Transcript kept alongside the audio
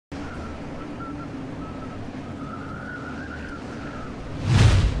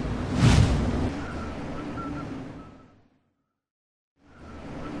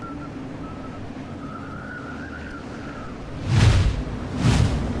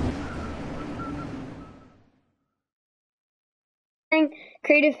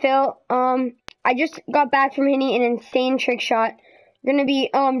Creative Phil. I just got back from hitting an insane trick shot. We're gonna be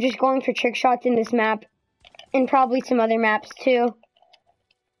just going for trick shots in this map, and probably some other maps too.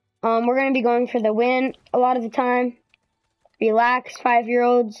 We're gonna be going for the win a lot of the time. Relax,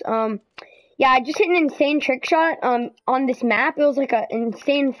 5-year-olds. Yeah, I just hit an insane trick shot on this map. It was like an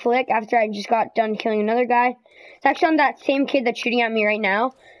insane flick after I just got done killing another guy. It's actually on that same kid that's shooting at me right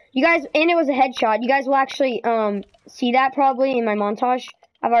now. You guys, and it was a headshot. You guys will actually see that probably in my montage.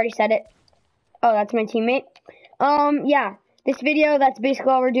 I've already said it. Oh, that's my teammate. Yeah, this video, that's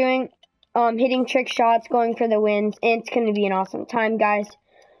basically all we're doing. Hitting trick shots, going for the wins, and it's going to be an awesome time, guys.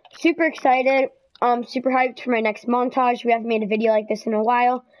 Super excited. Super hyped for my next montage. We haven't made a video like this in a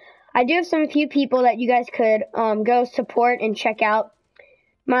while. I do have few people that you guys could go support and check out.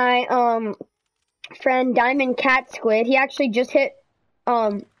 My friend Diamond Cat Squid, he actually just hit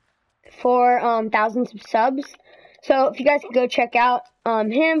 4,000 subs. So if you guys could go check out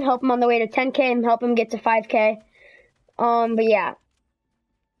him, help him on the way to 10K, and help him get to 5K. But yeah.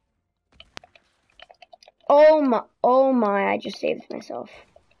 Oh my, I just saved myself.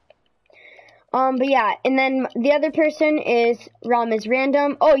 But yeah, and then the other person is Rama's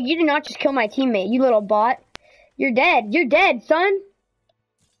Random. Oh, you did not just kill my teammate, you little bot. You're dead. You're dead, son.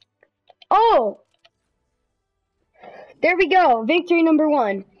 Oh! There we go. Victory number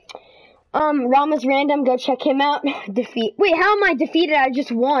 1. Rama's Random, go check him out. Defeat. Wait, how am I defeated? I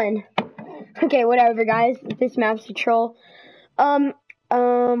just won. Okay, whatever, guys. This map's a troll.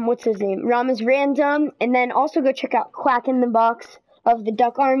 What's his name? Rama's Random. And then also go check out Quack in the Box of the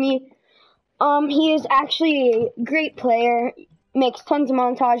Duck Army. He is actually a great player, makes tons of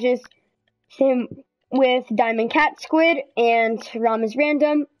montages. Same with Diamond Cat Squid and Rama's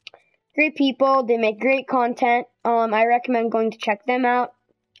Random. Great people, they make great content. I recommend going to check them out.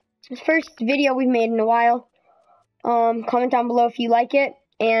 It's the first video we've made in a while. Comment down below if you like it.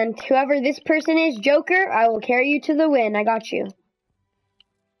 And whoever this person is, Joker, I will carry you to the win. I got you.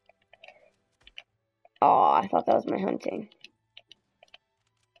 Oh, I thought that was my hunting.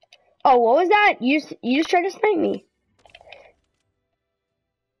 Oh, what was that? You just tried to snipe me.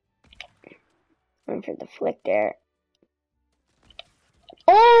 Went for the flick there.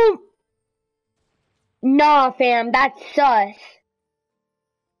 Oh! Nah, fam, that's sus.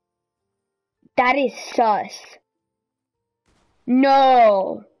 That is sus.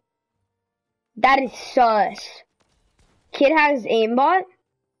 No. That is sus. Kid has aimbot?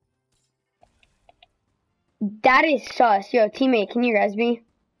 That is sus. Yo, teammate, can you res me?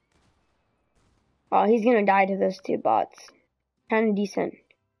 Oh, he's gonna die to those 2 bots. Kinda decent.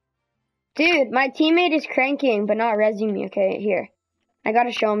 Dude, my teammate is cranking, but not resing me. Okay, here. I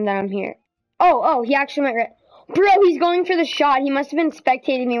gotta show him that I'm here. Oh, he actually might Bro, he's going for the shot. He must have been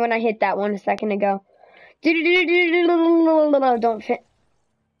spectating me when I hit that one a second ago. Don't fit.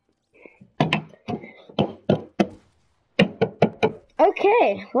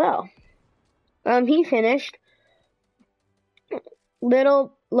 Okay, well. He finished.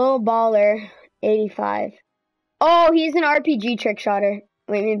 Little baller. 85. Oh, he's an RPG trick shotter.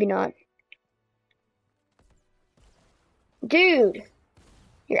 Wait, maybe not. Dude,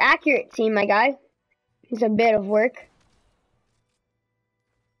 your accuracy, my guy, is a bit of work.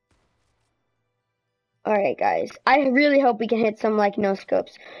 Alright, guys. I really hope we can hit some, like,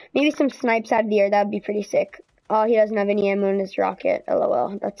 no-scopes. Maybe some snipes out of the air. That would be pretty sick. Oh, he doesn't have any ammo in his rocket.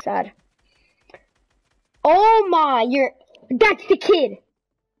 LOL. That's sad. Oh, my. That's the kid.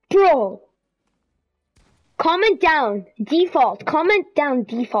 Bro. Comment down default. Comment down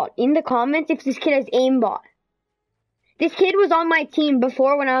default in the comments if this kid has aimbot. This kid was on my team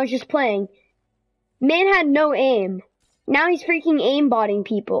before when I was just playing. Man had no aim. Now he's freaking aimbotting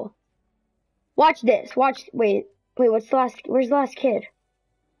people. Watch this. Watch. Wait. Where's the last kid?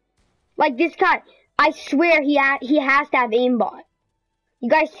 Like this guy. I swear he has to have aimbot. You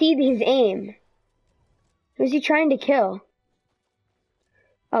guys see his aim. Who's he trying to kill?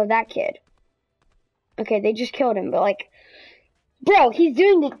 Oh, that kid. Okay, they just killed him, but like, bro, he's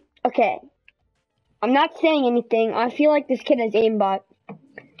doing the, okay. I'm not saying anything. I feel like this kid has aimbot.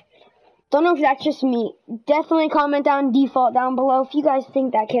 Don't know if that's just me. Definitely comment down default down below if you guys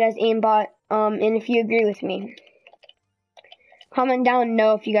think that kid has aimbot, and if you agree with me. Comment down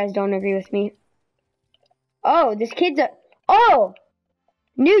no if you guys don't agree with me. Oh, this kid's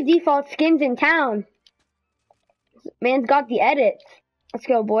new default skins in town. Man's got the edits. Let's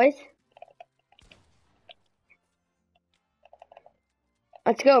go, boys.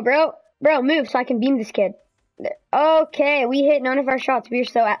 Let's go, bro. Bro, move so I can beam this kid. Okay, we hit none of our shots. We are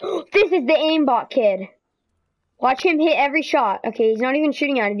so this is the aimbot kid. Watch him hit every shot. Okay, he's not even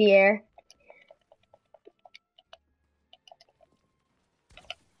shooting out of the air.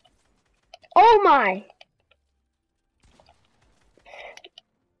 Oh my!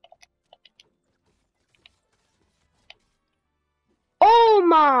 Oh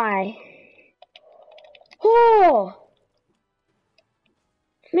my! Oh!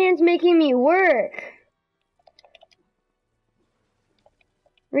 Man's making me work.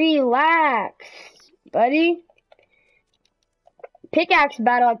 Relax, buddy. Pickaxe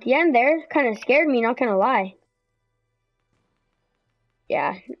battle at the end there kind of scared me, not gonna lie.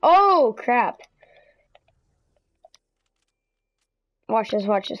 Yeah. Oh, crap. Watch this,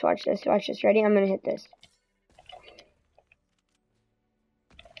 watch this, watch this, watch this. Ready? I'm gonna hit this.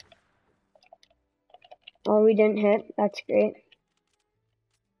 Oh, we didn't hit. That's great.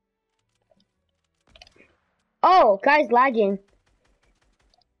 Oh, guy's lagging.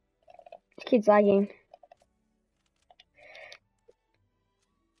 This kid's lagging.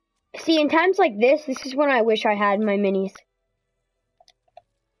 See, in times like this is when I wish I had my minis.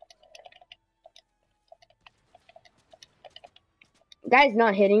 Guy's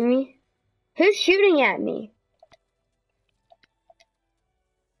not hitting me. Who's shooting at me?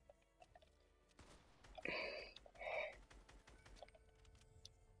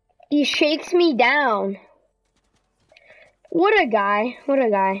 He shakes me down. What a guy,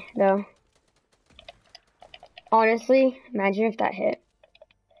 though. Honestly, imagine if that hit.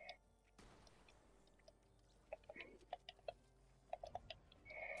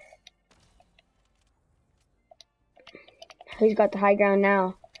 Who's got the high ground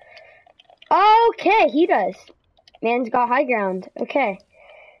now? Okay, he does. Man's got high ground. Okay.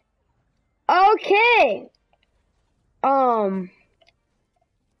 Okay. Got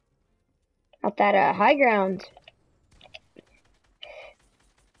that high ground.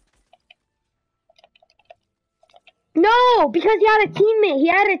 No, because he had a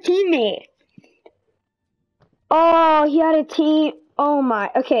teammate. Oh, he had a team. Oh my.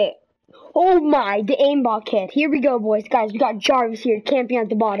 Okay. Oh my, the aimbot kid. Here we go, boys. Guys, we got Jarvis here camping at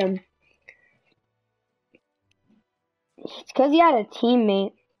the bottom. It's because he had a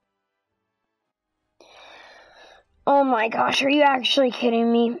teammate. Oh my gosh, are you actually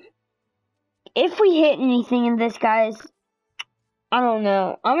kidding me? If we hit anything in this, guys, I don't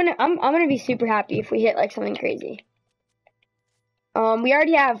know. I'm gonna be super happy if we hit like something crazy. We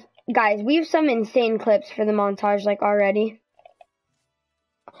already have, guys, we have some insane clips for the montage like already.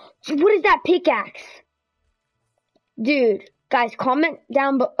 What is that pickaxe? Dude, guys, comment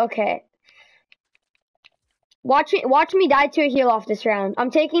down below. Okay. Watch me die to a heal off this round.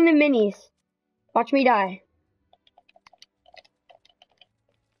 I'm taking the minis. Watch me die.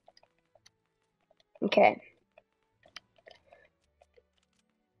 Okay.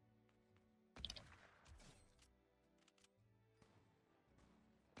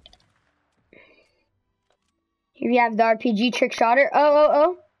 Here we have the RPG trick shotter.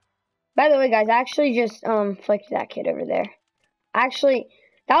 Oh. By the way, guys, I actually just flicked that kid over there. Actually,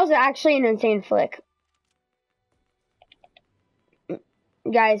 that was actually an insane flick.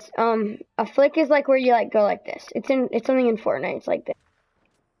 Guys, a flick is like where you like go like this. It's something in Fortnite. It's like this.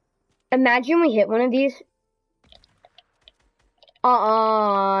 Imagine we hit one of these.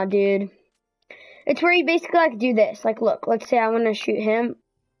 Dude. It's where you basically like do this. Like, look, let's say I want to shoot him.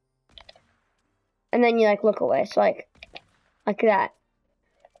 And then you like look away. So like that.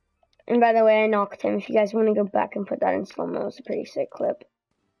 And by the way, I knocked him. If you guys want to go back and put that in slow-mo, it's a pretty sick clip.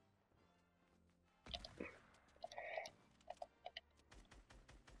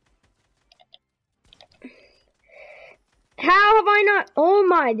 How have I not? Oh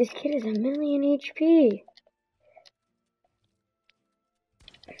my, this kid is 1,000,000 HP.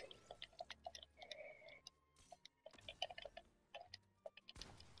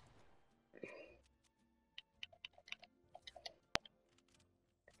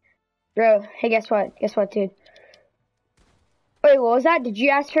 Bro, hey, guess what? Guess what, dude? Wait, what was that? Did you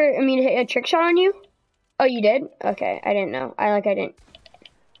ask for me to hit a trick shot on you? Oh, you did? Okay, I didn't know. I didn't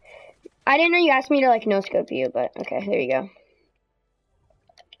know you asked me to, like, no-scope you, but okay, there you go.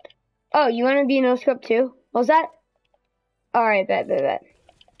 Oh, you want to be no-scope too? What was that? Alright, bet. Bet.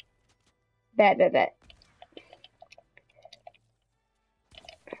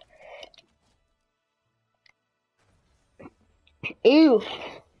 Oof.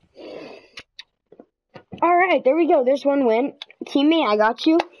 Alright, there we go. There's one win. Teammate, I got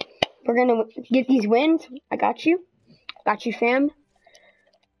you. We're gonna get these wins. I got you. Got you, fam.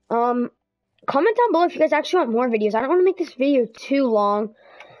 Comment down below if you guys actually want more videos. I don't want to make this video too long.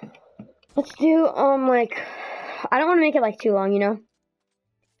 Let's do, like, I don't want to make it, like, too long, you know?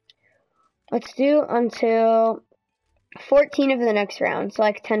 Let's do until 14 of the next round. So,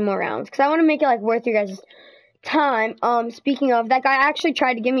 like, 10 more rounds. Because I want to make it, like, worth your guys' time, speaking of, that guy actually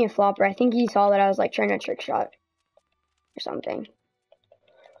tried to give me a flopper. I think he saw that I was like trying to trick shot or something.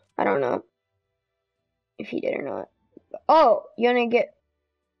 I don't know if he did or not. Oh, you wanna get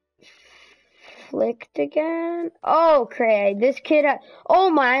flicked again? Oh, cray. This kid, oh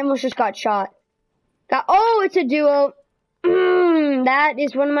my, I almost just got shot. Oh, it's a duo. That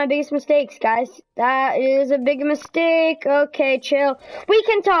is one of my biggest mistakes, guys. That is a big mistake. Okay, chill. We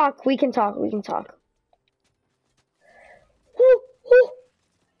can talk. We can talk. We can talk. Woo, woo.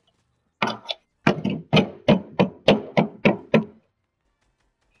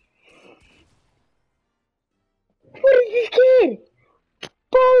 What is this kid?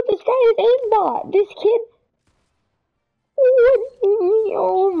 Bro, this guy is aimbot. This kid.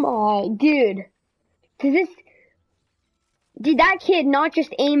 Oh my, dude. Did that kid not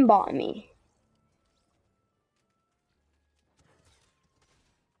just aimbot me?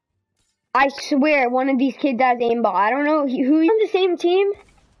 I swear, one of these kids has aimbot. I don't know who on the same team.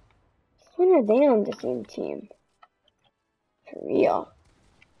 When are they on the same team? For real.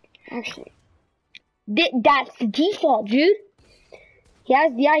 Actually. That's the default, dude. He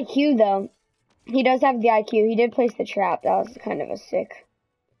has the IQ, though. He does have the IQ. He did place the trap. That was kind of a sick.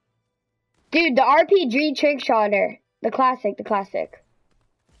 Dude, the RPG trick shotter. The classic. The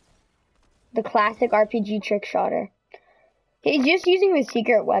classic RPG trick shotter. He's just using his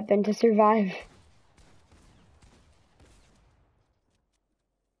secret weapon to survive.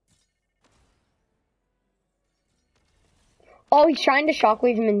 Oh, he's trying to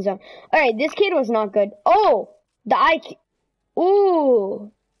shockwave him in zone. Alright, this kid was not good. Oh! The IQ.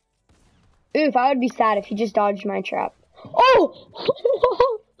 Ooh. Oof, I would be sad if he just dodged my trap. Oh!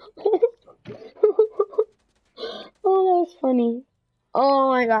 Oh, that was funny. Oh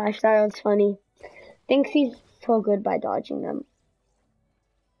my gosh, that was funny. Thinks he's so good by dodging them.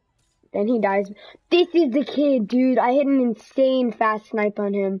 Then he dies. This is the kid, dude. I hit an insane fast snipe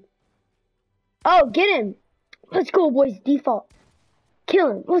on him. Oh, get him. Let's go, boys. Default.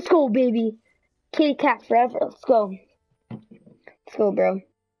 Kill him. Let's go, baby. Kitty cat forever. Let's go. Let's go, bro.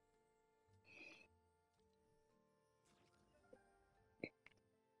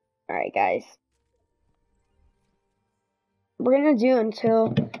 Alright, guys. We're gonna do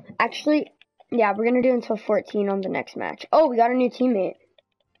until... Actually, yeah, we're gonna do until 14 on the next match. Oh, we got a new teammate.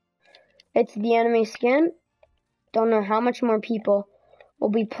 It's the anime skin. Don't know how much more people will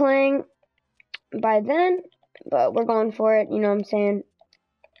be playing by then, but we're going for it. You know what I'm saying?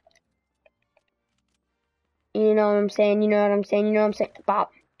 You know what I'm saying? You know what I'm saying? You know what I'm saying?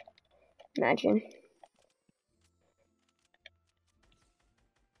 Bop. Imagine.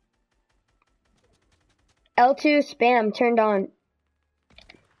 L2 spam turned on.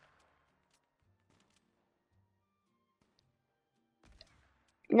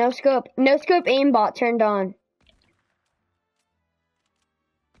 No scope aimbot turned on.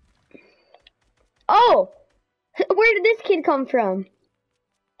 Oh! Where did this kid come from?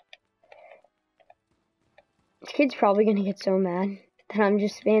 This kid's probably gonna get so mad that I'm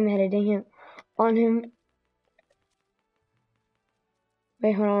just spam editing him on him.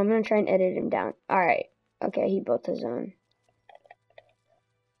 Wait, hold on, I'm gonna try and edit him down. Alright. Okay, he built his own.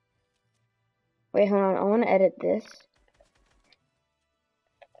 Wait, hold on, I wanna edit this.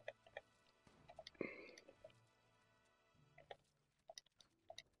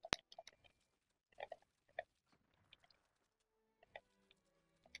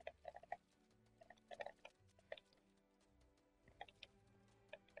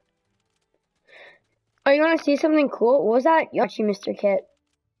 Oh, you want to see something cool? What was that? Yachi, Mr. Kit.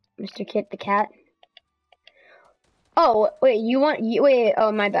 Mr. Kit the cat. Oh, wait, wait,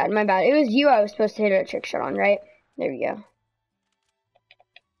 oh, my bad. It was you I was supposed to hit a trick shot on, right? There we go.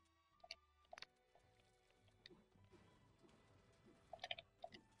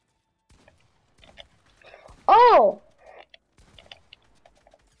 Oh!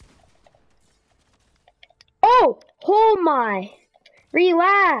 Oh my!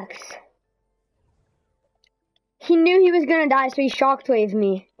 Relax! He knew he was gonna die, so he shockwaved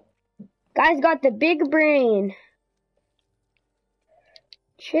me. Guy's got the big brain.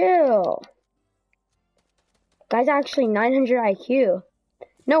 Chill. Guy's actually 900 IQ.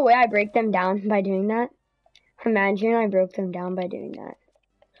 No way I break them down by doing that. Imagine I broke them down by doing that.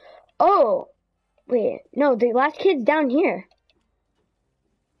 Oh! Wait, no, the last kid's down here.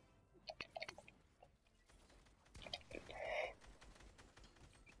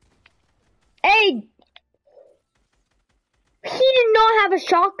 Hey! He did not have a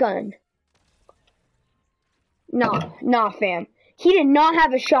shotgun. Nah, fam. He did not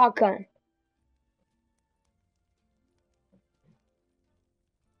have a shotgun.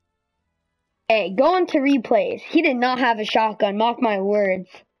 Hey, go into replays. He did not have a shotgun, mark my words.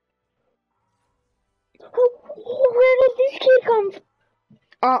 Where did this kid come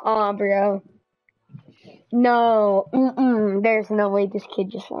from? Bro. No, there's no way this kid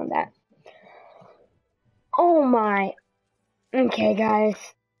just won that. Oh my. Okay, guys.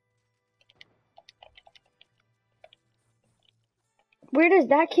 Where does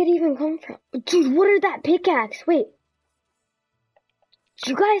that kid even come from? Dude, what are that pickaxe? Wait. Did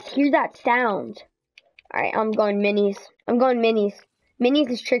you guys hear that sound? Alright, I'm going minis.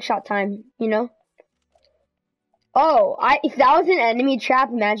 Minis is trick shot time, you know? Oh, if that was an enemy trap,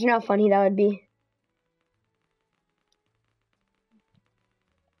 imagine how funny that would be.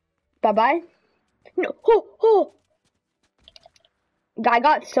 Bye-bye. No, oh. I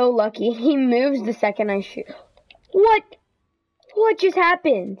got so lucky. He moves the second I shoot. What? What just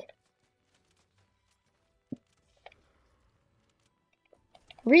happened?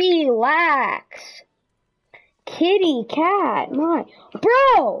 Relax. Kitty cat. My.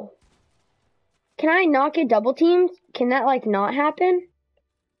 Bro! Can I not get double teamed? Can that, like, not happen?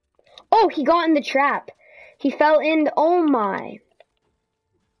 Oh, he got in the trap. He fell in. Oh, my.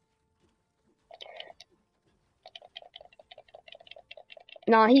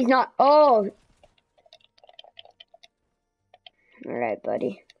 Nah, he's not. Oh. Alright,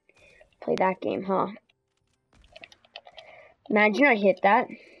 buddy. Play that game, huh? Imagine I hit that.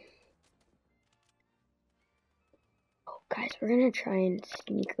 Oh, guys, we're gonna try and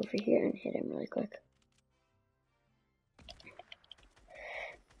sneak over here and hit him really quick.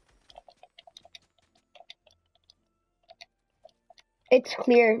 It's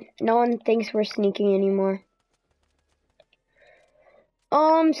clear. No one thinks we're sneaking anymore.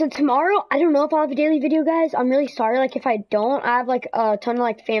 So tomorrow, I don't know if I'll have a daily video, guys. I'm really sorry, like, if I don't. I have, like, a ton of,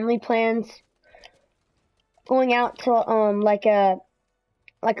 like, family plans. Going out to,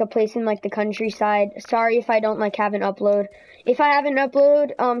 like a place in, like, the countryside. Sorry if I don't, like, have an upload. If I have an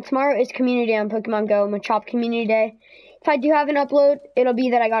upload, tomorrow is Community Day on Pokemon Go, Machop Community Day. If I do have an upload, it'll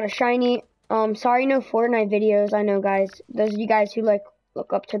be that I got a shiny. Sorry, no Fortnite videos. I know, guys. Those of you guys who, like,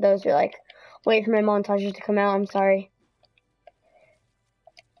 look up to those are, like, wait for my montages to come out. I'm sorry.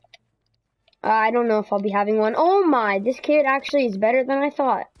 I don't know if I'll be having one. Oh my, this kid actually is better than I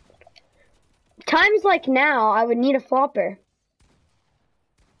thought. Times like now, I would need a flopper.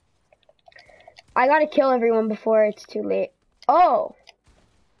 I gotta kill everyone before it's too late. Oh.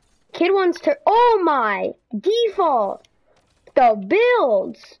 Kid wants to... Oh my. Default. The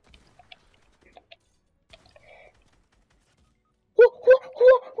builds. What?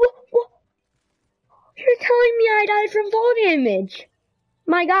 You're telling me I died from fall damage.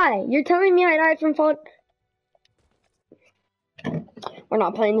 My guy, you're telling me I died from fall... We're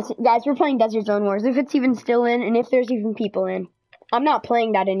not playing this. Guys, we're playing Desert Zone Wars. If it's even still in, and if there's even people in. I'm not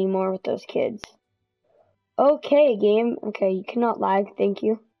playing that anymore with those kids. Okay, game. Okay, you cannot lag. Thank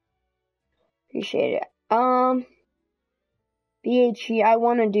you. Appreciate it. BHE, I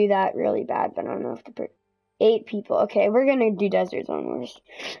want to do that really bad, but I don't know if the 8 people. Okay, we're gonna do Desert Zone Wars.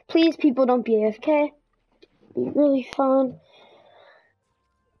 Please, people, don't be AFK. Be really fun.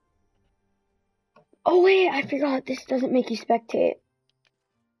 Oh, wait, I forgot. This doesn't make you spectate.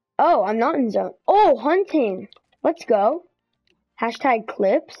 Oh, I'm not in zone. Oh, hunting. Let's go. Hashtag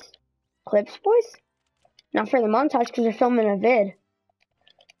clips. Clips, boys? Not for the montage, because they're filming a vid.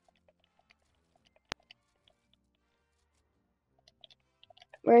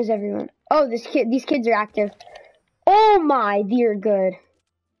 Where is everyone? Oh, these kids are active. Oh my, they're good.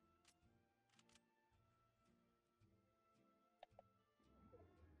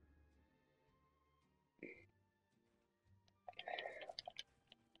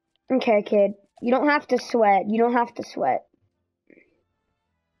 Okay, kid. You don't have to sweat. You don't have to sweat.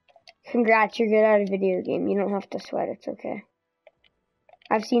 Congrats, you're good at a video game. You don't have to sweat. It's okay.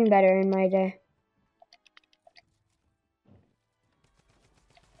 I've seen better in my day.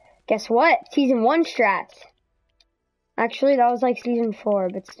 Guess what? Season 1 strats. Actually, that was like Season 4,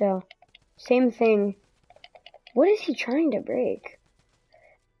 but still. Same thing. What is he trying to break?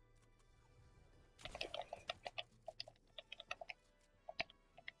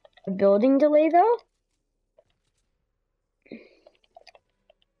 A building delay, though?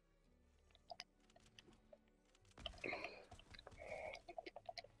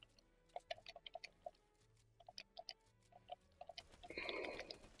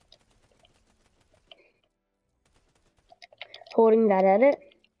 Holding that edit.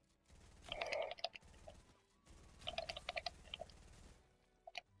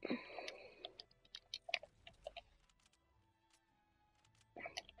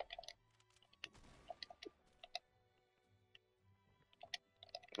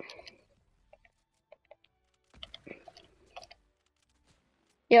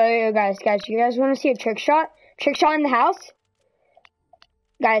 Yo, guys, you guys want to see a trick shot? Trick shot in the house?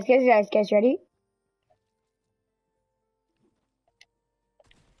 Guys, ready?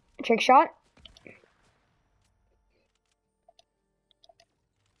 Trick shot.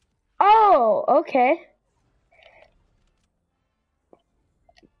 Oh, okay.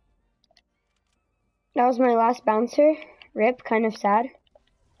 That was my last bouncer. Rip, kind of sad.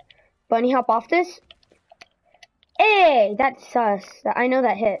 Bunny hop off this. Hey, that's sus. I know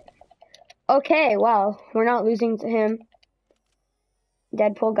that hit. Okay, well, we're not losing to him.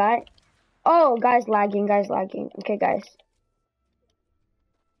 Deadpool guy. Oh, guys lagging. Okay, guys.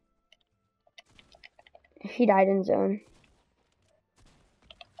 He died in zone.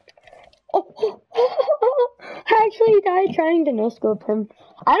 Oh, I actually died trying to no-scope him.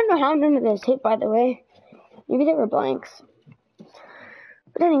 I don't know how none of those hit, by the way. Maybe they were blanks.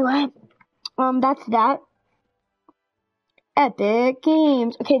 But anyway, that's that. Epic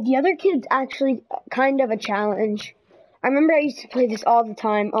Games. Okay, the other kid's actually kind of a challenge. I remember I used to play this all the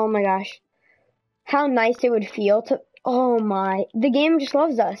time. Oh my gosh. How nice it would feel to... Oh my. The game just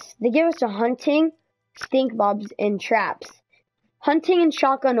loves us. They give us a hunting, stink bobs, and traps. Hunting and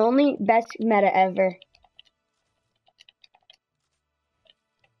shotgun only. Best meta ever.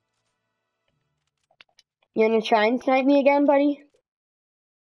 You gonna try and snipe me again, buddy?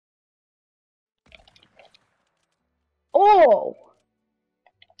 Oh!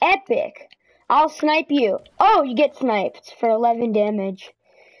 Epic. I'll snipe you. Oh, you get sniped for 11 damage.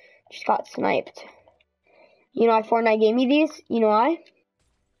 Just got sniped. You know why Fortnite gave me these? You know why?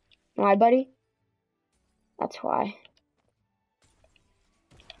 Why, buddy? That's why.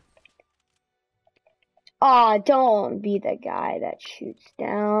 Aw, don't be the guy that shoots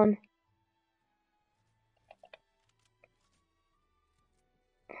down.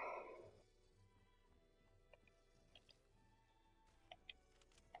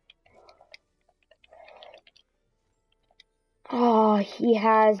 Oh, he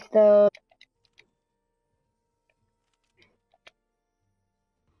has the...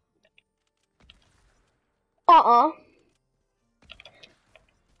 Uh-uh.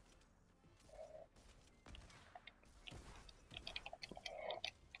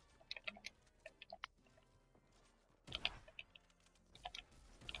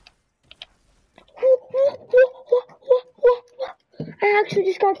 I actually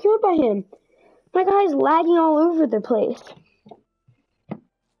just got killed by him. My guy's lagging all over the place.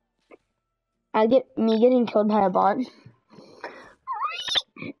 I get me getting killed by a bot.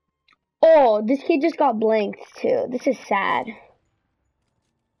 Oh, this kid just got blanked too. This is sad.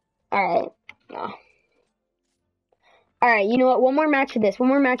 Alright. Oh. Alright, you know what? One more match of this,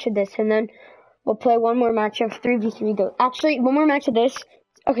 and then we'll play one more match of 3v3 though. Actually, one more match of this.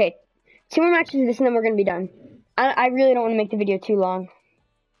 Okay. 2 more matches of this and then we're gonna be done. I really don't want to make the video too long.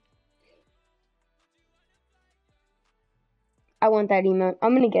 I want that emote.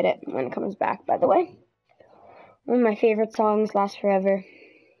 I'm gonna get it when it comes back, by the way. One of my favorite songs, Last Forever.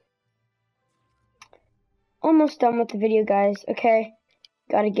 Almost done with the video, guys. Okay.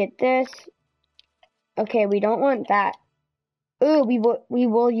 Gotta get this. Okay, we don't want that. Ooh, we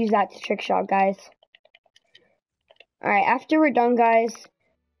will use that to trick shot, guys. Alright, after we're done, guys,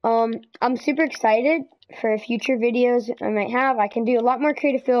 I'm super excited for future videos I might have. I can do a lot more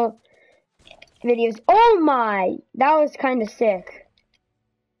creative field videos. Oh my! That was kind of sick.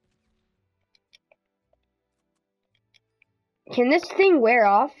 Can this thing wear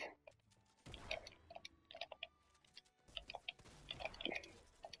off?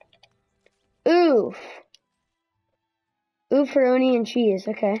 Oof. Oofaroni and cheese,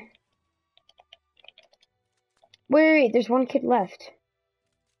 okay. Wait, there's one kid left.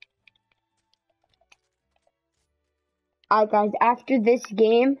 Alright guys, after this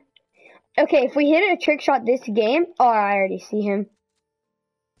game, okay, if we hit a trick shot this game, oh, I already see him.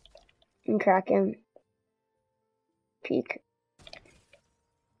 And crack him. Peek.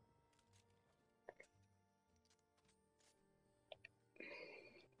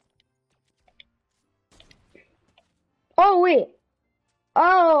 Oh, wait.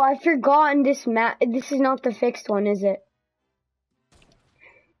 Oh, I've forgotten this map. This is not the fixed one, is it?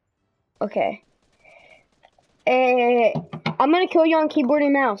 Okay. I'm gonna kill you on keyboard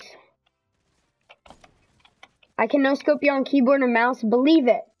and mouse. I can no-scope you on keyboard and mouse. Believe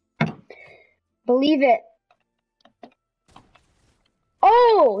it. Believe it.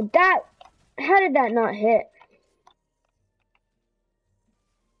 Oh, that... How did that not hit?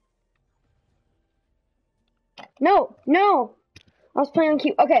 No. I was playing on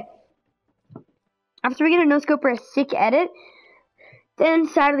key. Okay. After we get a no-scope or a sick edit, then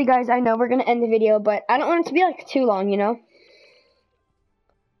sadly, guys, I know we're gonna end the video, but I don't want it to be like too long, you know?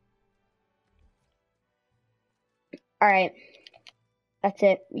 Alright. That's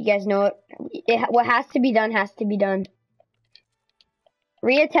it. You guys know what has to be done has to be done.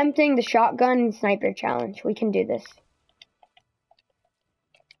 Reattempting the shotgun and sniper challenge. We can do this.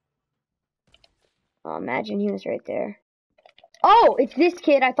 Oh, imagine he was right there. Oh, it's this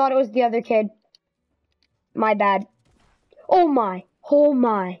kid. I thought it was the other kid. My bad. Oh my. Oh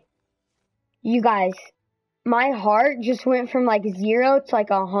my. You guys, my heart just went from like 0 to like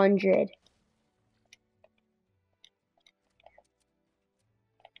 100.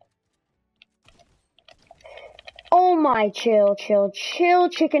 Oh my, chill,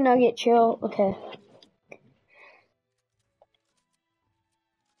 chicken nugget, chill. Okay.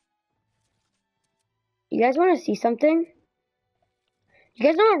 You guys want to see something? You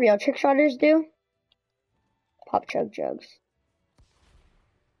guys know what real trick shotters do? Pop chug jugs.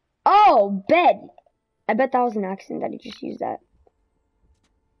 Oh, bet. I bet that was an accident that he just used that.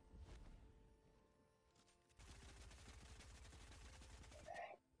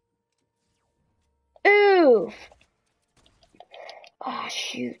 Oof. Oh,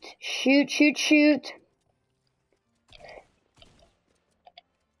 shoot. Shoot.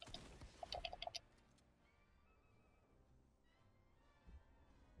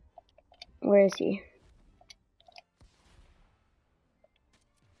 Where is he?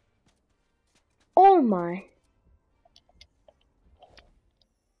 Oh my.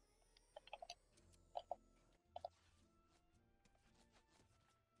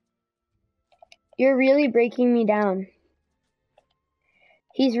 You're really breaking me down.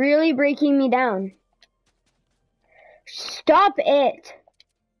 He's really breaking me down. Stop it.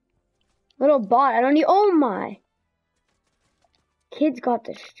 Little bot, I don't need, oh my. Kid's got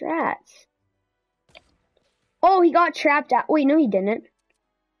the strats. Oh, he got trapped out. Wait, no he didn't.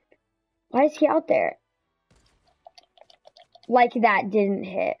 Why is he out there? Like that didn't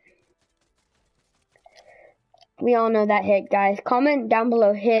hit. We all know that hit, guys. Comment down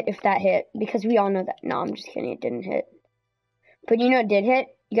below hit if that hit. Because we all know that. No, I'm just kidding. It didn't hit. But you know what did hit?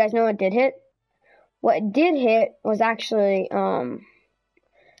 You guys know what did hit? What did hit was actually,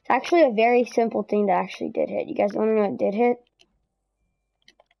 it's actually a very simple thing that actually did hit. You guys want to know what did hit?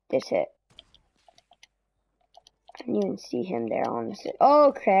 This hit. I didn't even see him there, honestly.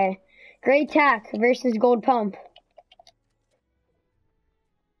 Okay. Great tack versus gold pump.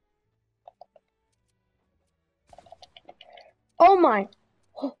 Oh my.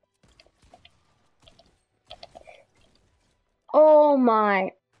 Oh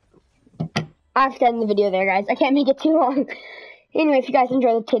my. I have to end the video there, guys. I can't make it too long. Anyway, if you guys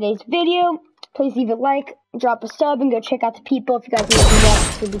enjoyed today's video, please leave a like, drop a sub, and go check out the people if you guys need to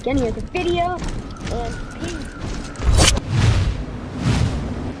watch the beginning of the video. And peace.